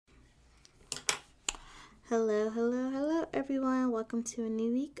Hello, everyone. Welcome to a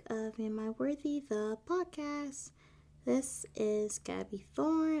new week of Am I Worthy, the podcast. This is Gabby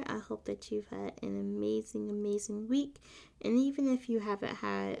Thorne. I hope that you've had an amazing week. And even if you haven't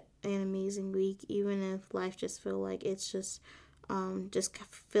had an amazing week, even if life just feel like it's just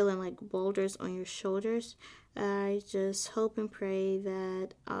feeling like boulders on your shoulders, I just hope and pray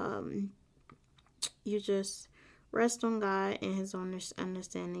that you just rest on God and His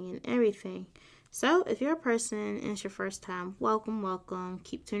understanding and everything. So, if you're a person and it's your first time, welcome.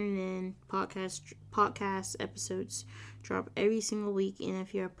 Keep tuning in. Podcast episodes drop every single week. And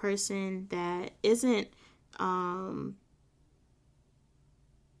if you're a person that isn't, that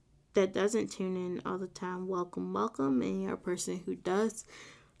doesn't tune in all the time, welcome. And you're a person who does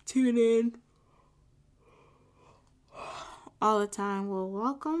tune in all the time, well,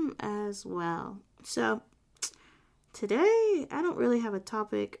 welcome as well. So, today, I don't really have a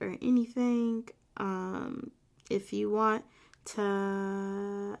topic or anything. If you want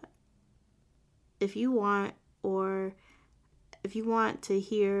to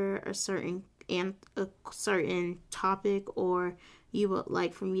hear a certain topic, or you would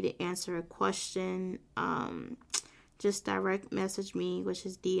like for me to answer a question, just direct message me, which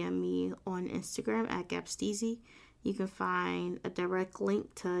is DM me on Instagram at Gapsteezy. You can find a direct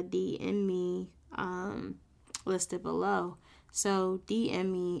link to DM me listed below. So DM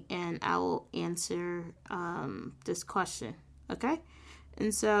me and I will answer this question. Okay?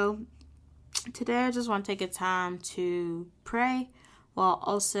 And so today I just want to take a time to pray, while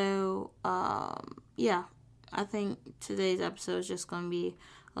also, I think today's episode is just going to be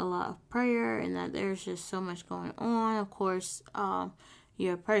a lot of prayer, and that there's just so much going on. Of course,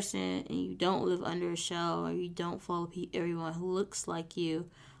 you're a person and you don't live under a shell, or you don't follow everyone who looks like you.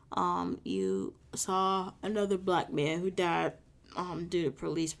 You saw another black man who died due to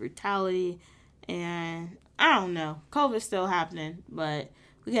police brutality, and I don't know, COVID's still happening, but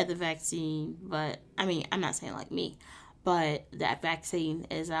we got the vaccine. But I mean, I'm not saying like me, but that vaccine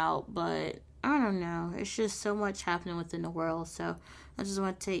is out. But I don't know, it's just so much happening within the world. So I just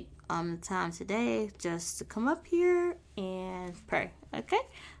want to take the time today just to come up here and pray. Okay,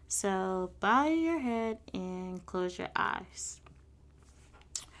 so bow your head and close your eyes.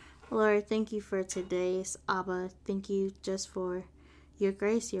 Lord, thank you for today's Abba. Thank you just for your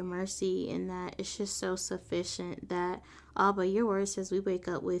grace, your mercy, and that it's just so sufficient. That Abba, your word says we wake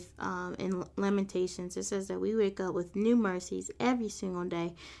up with, in Lamentations, it says that we wake up with new mercies every single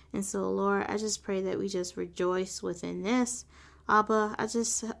day. And so, Lord, I just pray that we just rejoice within this. Abba, I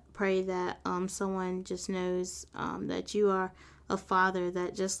just pray that someone just knows that you are a father,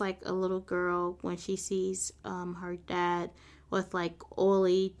 that just like a little girl, when she sees her dad with like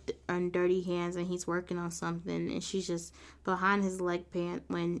oily and dirty hands and he's working on something, and she's just behind his leg pant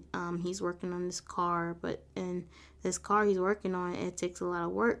when he's working on this car, but in this car he's working on, it takes a lot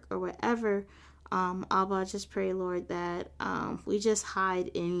of work or whatever. Abba, I just pray, Lord, that we just hide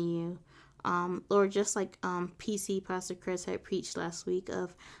in you. Lord, just like PC Pastor Chris had preached last week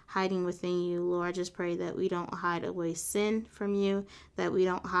of hiding within you, Lord, I just pray that we don't hide away sin from you, that we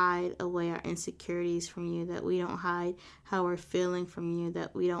don't hide away our insecurities from you, that we don't hide how we're feeling from you,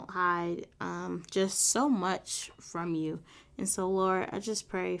 that we don't hide just so much from you. And so, Lord, I just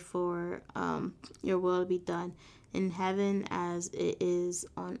pray for your will to be done in heaven as it is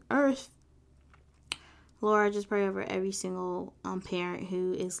on earth. Lord, I just pray over every single parent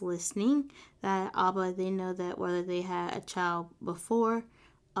who is listening, that Abba, they know that whether they had a child before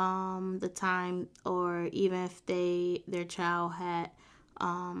the time, or even if their child had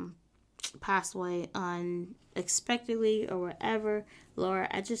passed away unexpectedly or whatever, Lord,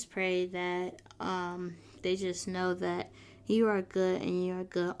 I just pray that they just know that you are good and you are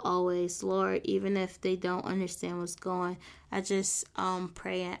good always, Lord. Even if they don't understand what's going, I just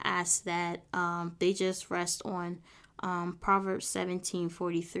pray and ask that they just rest on Proverbs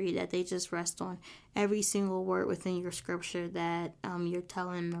 17:43, that they just rest on every single word within your scripture that you're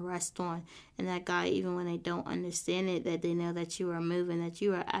telling them to rest on, and that God, even when they don't understand it, that they know that you are moving, that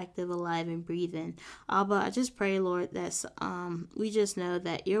you are active, alive, and breathing. Abba, I just pray, Lord, that we just know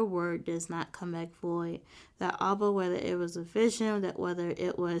that your word does not come back void. That Abba, whether it was a vision, that whether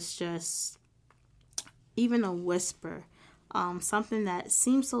it was just even a whisper, something that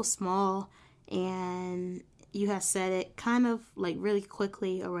seems so small, and you have said it kind of like really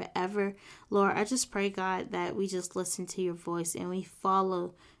quickly or whatever, Lord, I just pray, God, that we just listen to your voice and we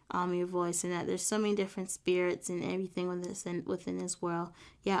follow your voice, and that there's so many different spirits and everything within this world.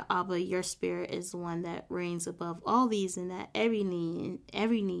 Yeah, Abba, your spirit is the one that reigns above all these, and that every knee,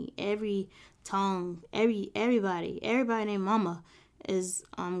 every tongue, everybody named Mama, is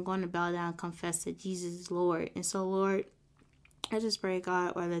going to bow down and confess that Jesus is Lord. And so, Lord, I just pray,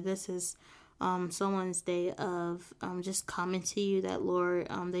 God, whether this is someone's day of just coming to you, that, Lord,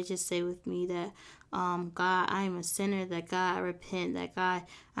 they just say with me that, God, I am a sinner, that, God, I repent, that, God,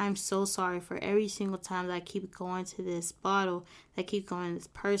 I'm so sorry for every single time that I keep going to this bottle, that I keep going to this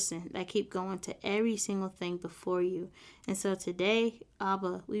person, that I keep going to every single thing before you. And so today,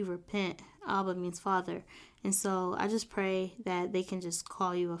 Abba, we repent. Abba means Father. And so I just pray that they can just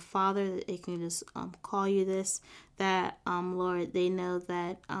call you a father, that they can just call you this, that, Lord, they know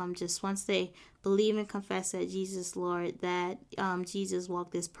that just once they believe and confess that Jesus, Lord, that Jesus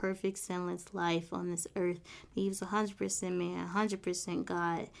walked this perfect, sinless life on this earth. He was 100% man, 100%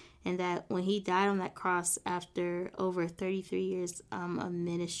 God, and that when he died on that cross after over 33 years of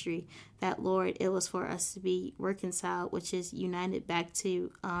ministry, that, Lord, it was for us to be reconciled, which is united back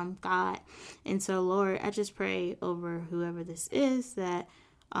to God. And so, Lord, I just pray over whoever this is that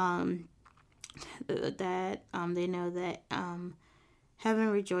they know that heaven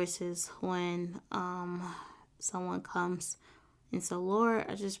rejoices when someone comes. And so, Lord,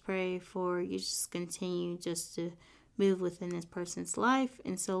 I just pray for you just continue just to move within this person's life.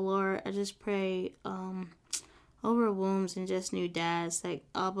 And so, Lord, I just pray over wombs and just new dads, like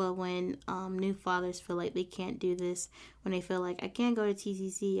Abba, when new fathers feel like they can't do this, when they feel like I can't go to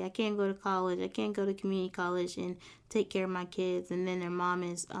TCC, I can't go to college, I can't go to community college and take care of my kids, and then their mom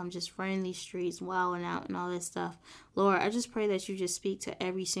is just running these streets, wilding out and all this stuff. Lord, I just pray that you just speak to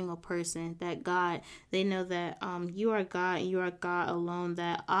every single person, that, God, they know that you are God and you are God alone,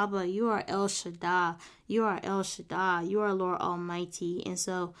 that Abba, you are El Shaddai, you are El Shaddai, you are Lord Almighty. And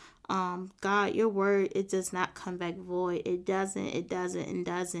so God, your word, it does not come back void. It doesn't.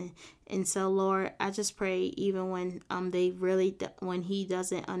 And so, Lord, I just pray even when when he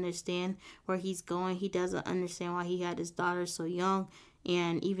doesn't understand where he's going, he doesn't understand why he had his daughter so young,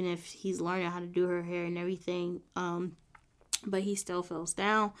 and even if he's learning how to do her hair and everything, but he still feels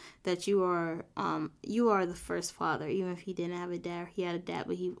down, that you are the first father. Even if he didn't have a dad, he had a dad,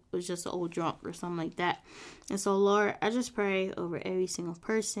 but he was just an old drunk or something like that. And so, Lord, I just pray over every single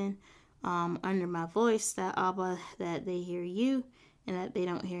person under my voice, that Abba, that they hear you and that they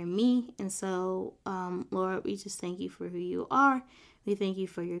don't hear me. And so, Lord, we just thank you for who you are. We thank you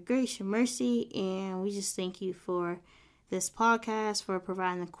for your grace, your mercy, and we just thank you for this podcast, for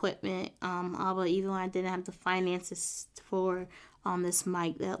providing equipment. Abba, even when I didn't have the finances for this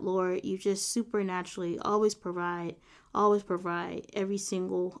mic, that, Lord, you just supernaturally always provide every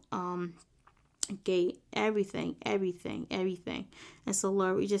single gate, everything. And so,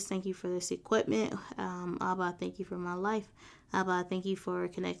 Lord, we just thank you for this equipment. Abba, I thank you for my life. Abba, I thank you for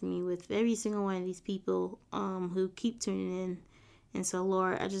connecting me with every single one of these people who keep tuning in. And so,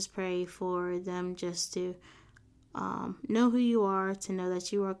 Lord, I just pray for them just to know who you are, to know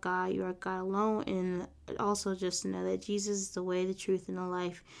that you are God alone, and also just to know that Jesus is the way, the truth, and the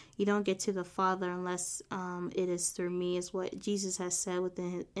life. You don't get to the Father unless it is through me, is what Jesus has said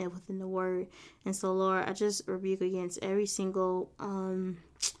within the Word. And so, Lord, I just rebuke against every single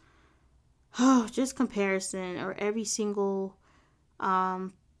just comparison, or every single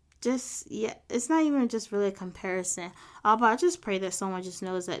it's not even just really a comparison. But I just pray that someone just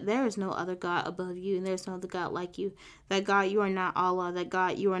knows that there is no other God above you, and there's no other God like you. That, God, you are not Allah. That,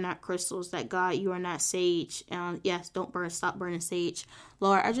 God, you are not crystals. That, God, you are not sage. Yes, stop burning sage.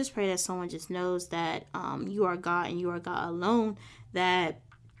 Lord, I just pray that someone just knows that you are God and you are God alone. That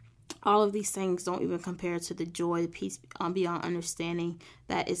all of these things don't even compare to the joy, the peace beyond understanding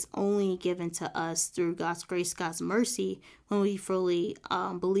that is only given to us through God's grace, God's mercy, when we fully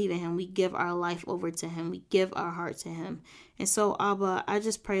believe in Him. We give our life over to Him. We give our heart to Him. And so, Abba, I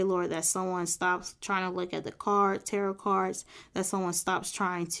just pray, Lord, that someone stops trying to look at the tarot cards, that someone stops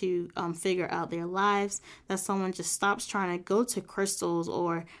trying to figure out their lives, that someone just stops trying to go to crystals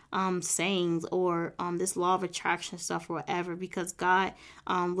or sayings or this law of attraction stuff or whatever, because, God,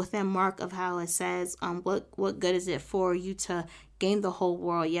 within Mark of how it says, what good is it for you to gain the whole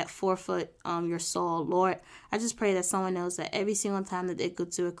world yet forfeit your soul? Lord, I just pray that someone knows that every single time that they go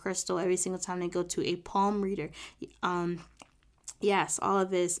to a crystal, every single time they go to a palm reader, yes, all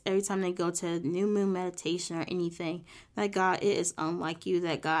of this, every time they go to new moon meditation or anything, that, God, it is unlike you,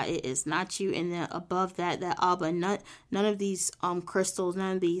 that, God, it is not you. And then above that Abba, none of these crystals,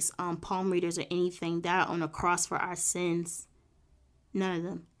 none of these palm readers or anything died on the cross for our sins. None of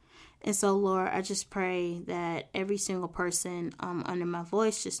them. And so, Lord, I just pray that every single person under my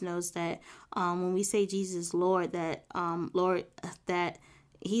voice just knows that when we say Jesus Lord, that Lord, that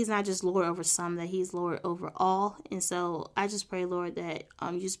he's not just Lord over some, that he's Lord over all. And so I just pray, Lord, that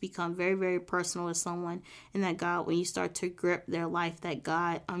you just become very, very personal with someone, and that God, when you start to grip their life, that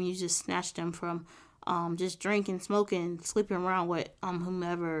God, you just snatch them from just drinking, smoking, sleeping around with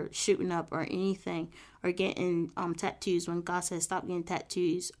whomever, shooting up or anything, or getting tattoos when God says stop getting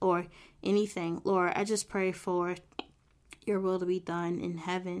tattoos or anything. Lord, I just pray for your will to be done in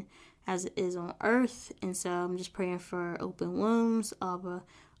heaven as it is on earth. And so I'm just praying for open wombs, Abba,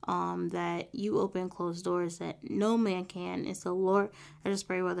 that you open closed doors that no man can. And so, Lord, I just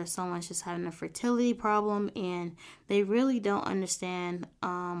pray whether someone's just having a fertility problem and they really don't understand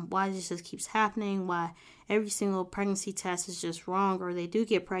why this just keeps happening, why every single pregnancy test is just wrong, or they do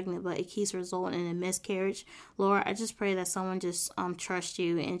get pregnant but it keeps resulting in a miscarriage. Lord, I just pray that someone just trust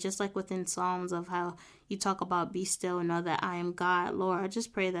you, and just like within Psalms of how you talk about be still and know that I am God, Lord, I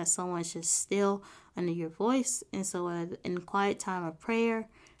just pray that someone's just still under your voice. And so in quiet time of prayer,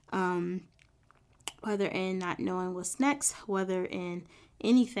 whether in not knowing what's next, whether in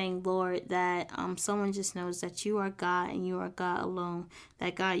anything, Lord, that someone just knows that you are God and you are God alone,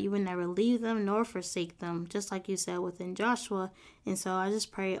 that God, you would never leave them nor forsake them, just like you said within Joshua. And so I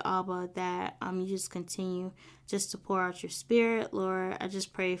just pray, Abba, that you just continue just to pour out your spirit, Lord. I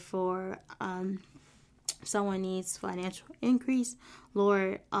just pray for someone needs financial increase,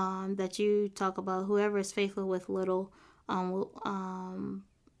 Lord, that you talk about whoever is faithful with little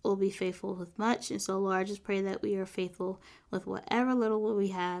will be faithful with much. And so, Lord, I just pray that we are faithful with whatever little we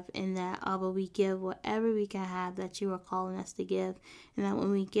have, and that, Abba, we give whatever we can have that you are calling us to give. And that when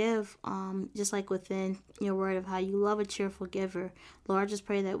we give, just like within your word of how you love a cheerful giver, Lord, I just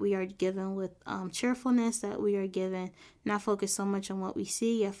pray that we are given with cheerfulness, that we are given not focus so much on what we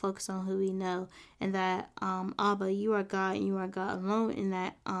see, yet focus on who we know. And that, Abba, you are God and you are God alone. And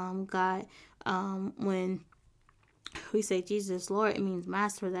that, God, when we say Jesus Lord, it means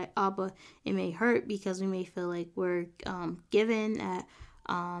master, that Abba, it may hurt because we may feel like we're given at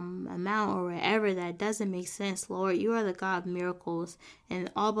amount or whatever that doesn't make sense. Lord, you are the God of miracles. And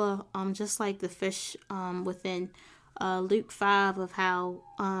Abba, just like the fish within Luke 5 of how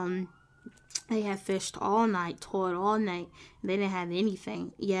they had fished all night, toiled all night, and they didn't have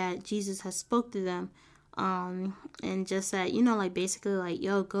anything. Yeah, Jesus has spoke to them and just said, like basically like,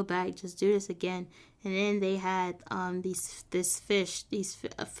 yo, go back, just do this again. And then they had fishes.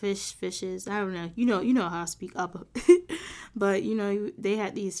 I don't know. You know how I speak up, but they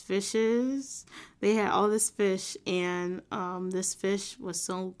had these fishes. They had all this fish, and this fish was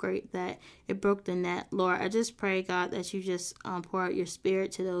so great that it broke the net. Lord, I just pray, God, that you just pour out your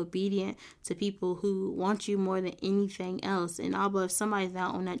spirit to the obedient, to people who want you more than anything else. And Abba, if somebody's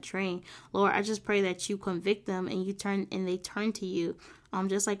not on that train, Lord, I just pray that you convict them and they turn to you.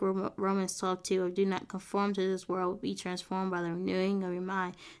 Just like Romans 12:2, do not conform to this world, be transformed by the renewing of your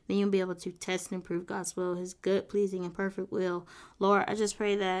mind. Then you'll be able to test and prove God's will, his good, pleasing, and perfect will. Lord, I just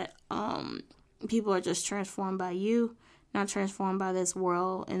pray that people are just transformed by you, not transformed by this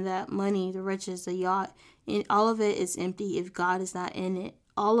world, and that money, the riches, the yacht, and all of it is empty if God is not in it.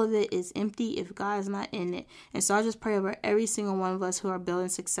 All of it is empty if God is not in it. And so I just pray over every single one of us who are building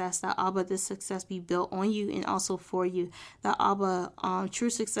success, that Abba, this success be built on you and also for you. That Abba, true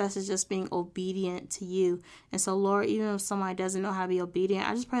success is just being obedient to you. And so, Lord, even if somebody doesn't know how to be obedient,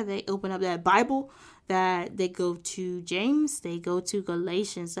 I just pray that they open up that Bible, that they go to James, they go to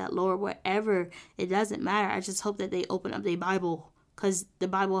Galatians, that, Lord, whatever, it doesn't matter. I just hope that they open up their Bible, because the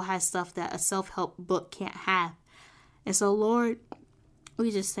Bible has stuff that a self-help book can't have. And so, Lord, we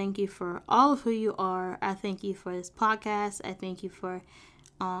just thank you for all of who you are. I thank you for this podcast. I thank you for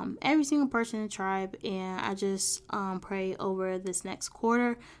every single person in the tribe. And I just pray over this next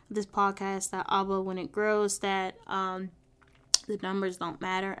quarter of this podcast that, Abba, when it grows, that the numbers don't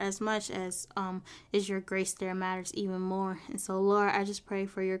matter as much as is your grace there matters even more. And so, Lord, I just pray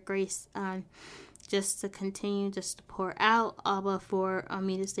for your grace just to continue just to pour out, Abba, for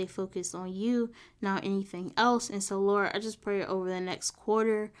me to stay focused on you, not anything else. And so, Lord, I just pray over the next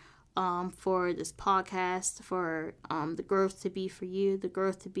quarter for this podcast, for the growth to be for you, the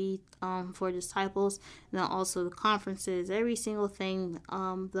growth to be for disciples, and then also the conferences, every single thing,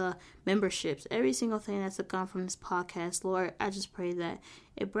 the memberships, every single thing that's to come from this podcast. Lord, I just pray that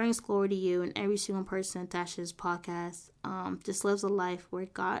it brings glory to you, and every single person attached to this podcast just lives a life where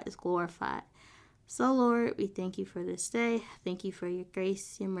God is glorified. So, Lord, we thank you for this day. Thank you for your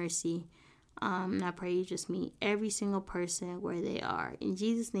grace, your mercy. And I pray you just meet every single person where they are. In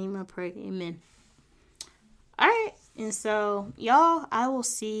Jesus' name I pray, amen. All right, and so, y'all, I will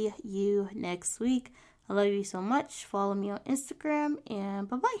see you next week. I love you so much. Follow me on Instagram, and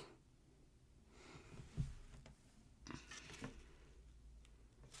bye-bye.